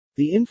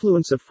The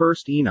influence of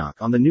 1st Enoch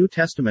on the New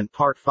Testament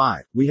Part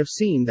 5, we have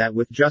seen that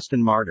with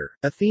Justin Martyr,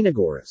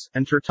 Athenagoras,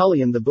 and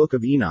Tertullian the Book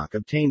of Enoch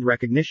obtained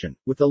recognition,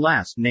 with the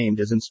last named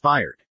as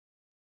inspired.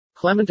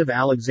 Clement of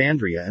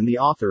Alexandria and the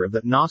author of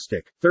the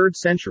Gnostic, 3rd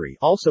century,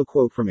 also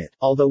quote from it,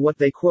 although what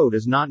they quote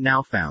is not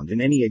now found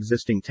in any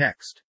existing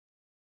text.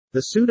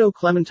 The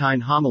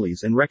pseudo-Clementine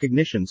Homilies and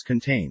Recognitions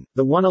contain,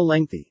 the one a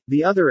lengthy,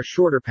 the other a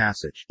shorter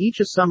passage, each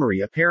a summary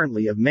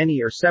apparently of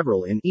many or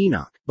several in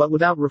Enoch, but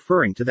without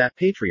referring to that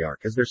patriarch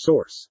as their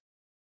source.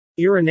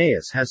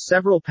 Irenaeus has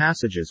several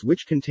passages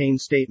which contain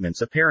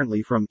statements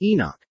apparently from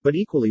Enoch, but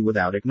equally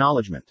without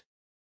acknowledgment.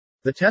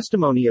 The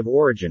testimony of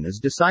Origen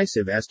is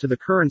decisive as to the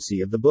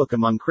currency of the book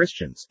among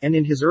Christians, and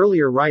in his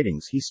earlier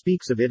writings he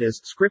speaks of it as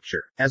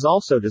scripture, as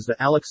also does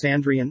the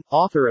Alexandrian,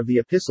 author of the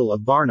epistle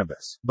of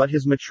Barnabas, but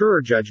his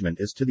maturer judgment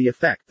is to the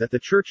effect that the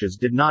churches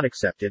did not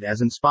accept it as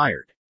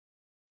inspired.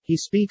 He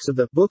speaks of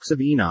the books of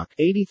Enoch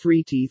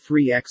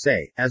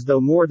 83t3xa, as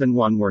though more than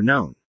one were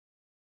known.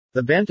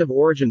 The bent of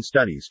Origen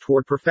studies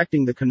toward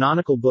perfecting the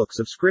canonical books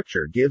of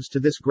Scripture gives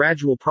to this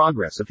gradual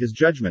progress of his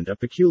judgment a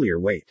peculiar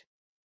weight.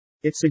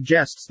 It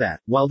suggests that,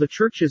 while the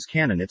Church's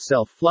canon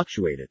itself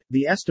fluctuated,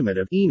 the estimate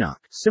of Enoch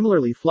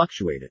similarly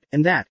fluctuated,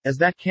 and that, as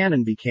that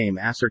canon became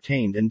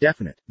ascertained and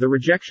definite, the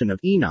rejection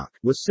of Enoch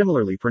was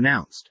similarly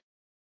pronounced.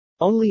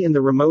 Only in the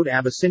remote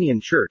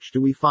Abyssinian Church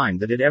do we find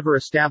that it ever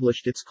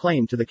established its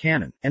claim to the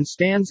canon, and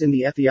stands in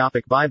the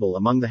Ethiopic Bible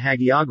among the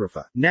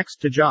hagiographa, next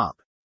to Job.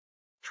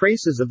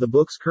 Traces of the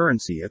book's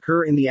currency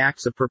occur in the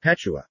Acts of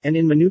Perpetua, and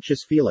in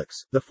Minucius Felix,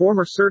 the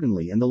former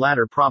certainly and the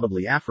latter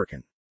probably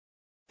African.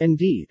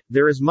 Indeed,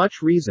 there is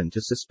much reason to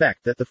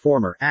suspect that the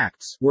former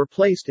Acts were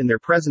placed in their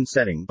present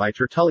setting by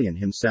Tertullian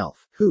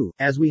himself, who,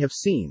 as we have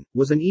seen,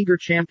 was an eager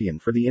champion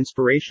for the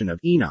inspiration of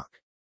Enoch.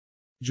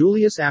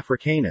 Julius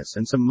Africanus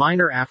and some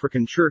minor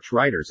African church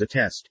writers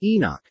attest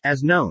Enoch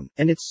as known,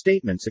 and its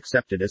statements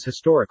accepted as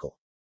historical.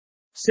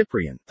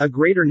 Cyprian, a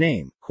greater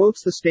name,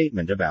 quotes the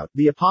statement about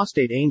the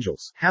apostate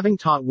angels having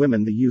taught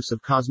women the use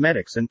of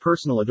cosmetics and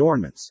personal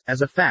adornments,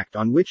 as a fact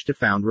on which to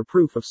found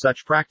reproof of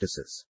such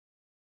practices.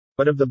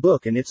 But of the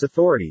book and its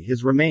authority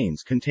his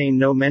remains contain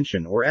no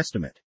mention or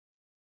estimate.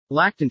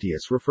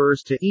 Lactantius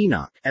refers to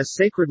Enoch as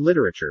sacred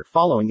literature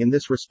following in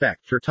this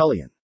respect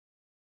Tertullian.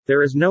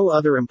 There is no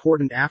other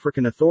important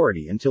African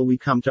authority until we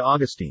come to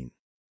Augustine.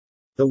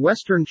 The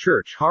Western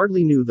Church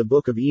hardly knew the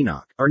Book of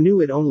Enoch, or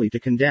knew it only to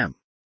condemn.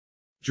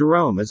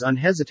 Jerome is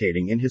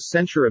unhesitating in his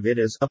censure of it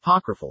as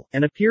apocryphal,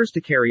 and appears to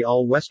carry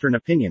all Western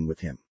opinion with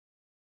him.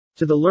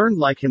 To the learned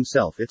like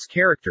himself its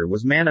character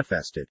was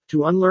manifested,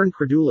 to unlearned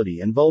credulity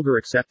and vulgar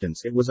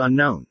acceptance it was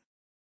unknown.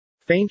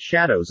 Faint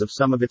shadows of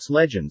some of its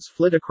legends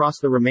flit across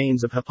the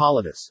remains of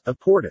Hippolytus, of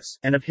Portus,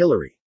 and of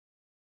Hilary.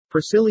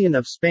 Priscillian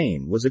of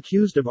Spain was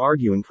accused of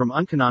arguing from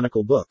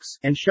uncanonical books,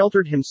 and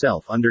sheltered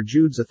himself under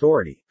Jude's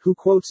authority, who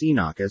quotes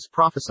Enoch as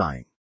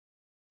prophesying.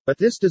 But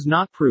this does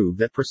not prove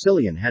that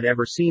Priscillian had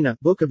ever seen a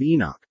Book of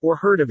Enoch, or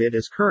heard of it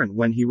as current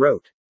when he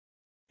wrote.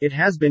 It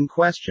has been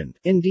questioned,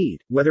 indeed,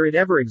 whether it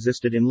ever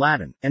existed in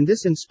Latin, and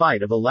this in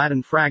spite of a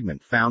Latin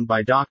fragment found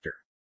by Dr.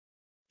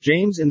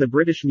 James in the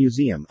British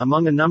Museum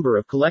among a number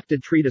of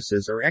collected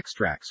treatises or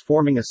extracts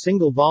forming a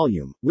single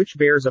volume, which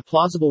bears a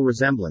plausible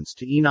resemblance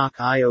to Enoch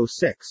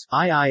Io6,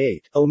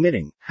 II8,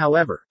 omitting,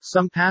 however,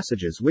 some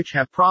passages which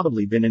have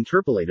probably been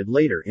interpolated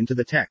later into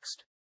the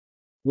text.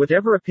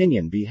 Whatever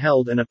opinion be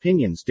held, and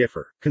opinions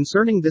differ,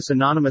 concerning this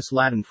anonymous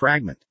Latin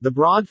fragment, the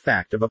broad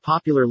fact of a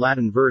popular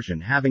Latin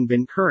version having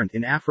been current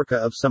in Africa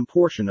of some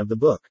portion of the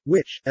book,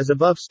 which, as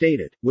above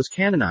stated, was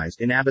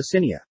canonized in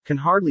Abyssinia, can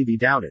hardly be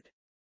doubted.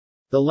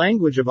 The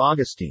language of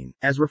Augustine,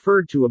 as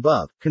referred to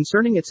above,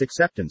 concerning its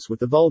acceptance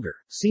with the vulgar,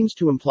 seems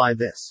to imply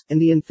this,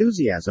 and the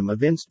enthusiasm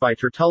evinced by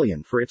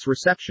Tertullian for its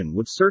reception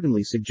would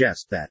certainly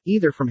suggest that,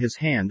 either from his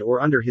hand or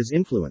under his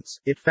influence,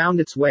 it found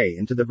its way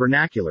into the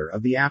vernacular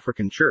of the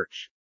African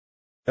Church.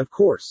 Of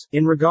course,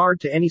 in regard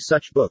to any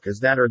such book as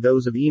that or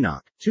those of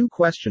Enoch, two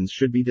questions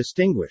should be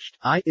distinguished: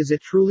 I. Is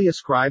it truly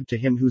ascribed to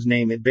him whose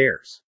name it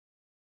bears?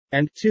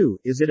 And 2.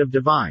 Is it of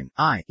divine,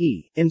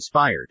 i.e.,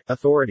 inspired,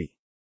 authority?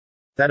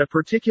 That a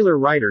particular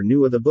writer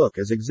knew of the book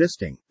as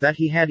existing, that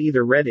he had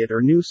either read it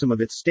or knew some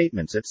of its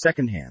statements at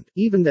secondhand,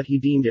 even that he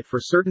deemed it for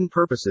certain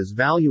purposes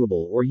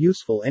valuable or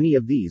useful, any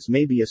of these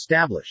may be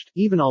established,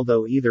 even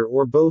although either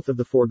or both of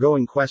the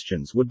foregoing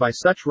questions would by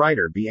such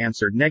writer be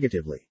answered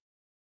negatively.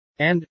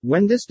 And,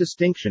 when this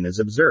distinction is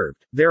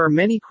observed, there are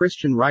many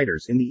Christian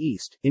writers in the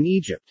East, in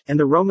Egypt, and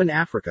the Roman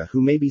Africa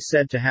who may be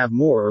said to have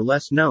more or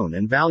less known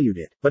and valued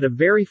it, but of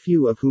very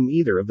few of whom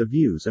either of the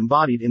views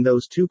embodied in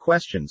those two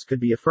questions could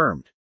be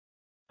affirmed.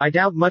 I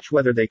doubt much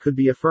whether they could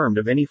be affirmed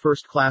of any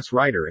first-class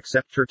writer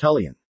except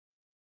Tertullian.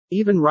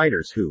 Even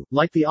writers who,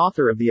 like the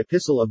author of the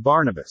Epistle of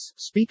Barnabas,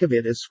 speak of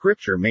it as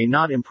scripture may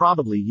not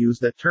improbably use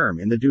that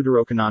term in the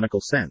deuterocanonical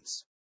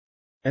sense.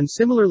 And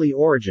similarly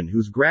Origen,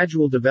 whose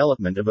gradual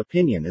development of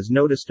opinion is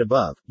noticed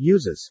above,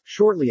 uses,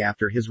 shortly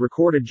after his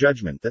recorded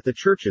judgment that the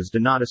churches do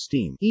not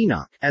esteem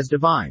Enoch as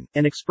divine,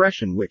 an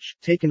expression which,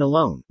 taken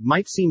alone,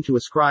 might seem to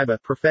ascribe a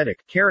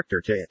prophetic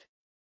character to it.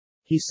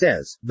 He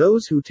says,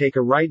 those who take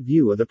a right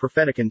view of the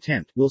prophetic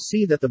intent will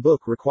see that the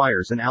book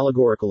requires an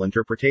allegorical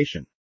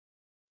interpretation.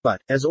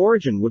 But, as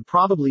Origen would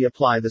probably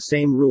apply the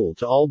same rule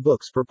to all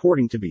books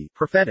purporting to be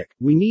prophetic,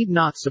 we need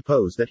not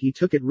suppose that he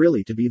took it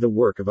really to be the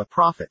work of a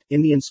prophet,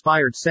 in the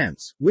inspired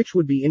sense, which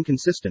would be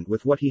inconsistent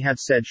with what he had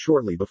said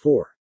shortly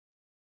before.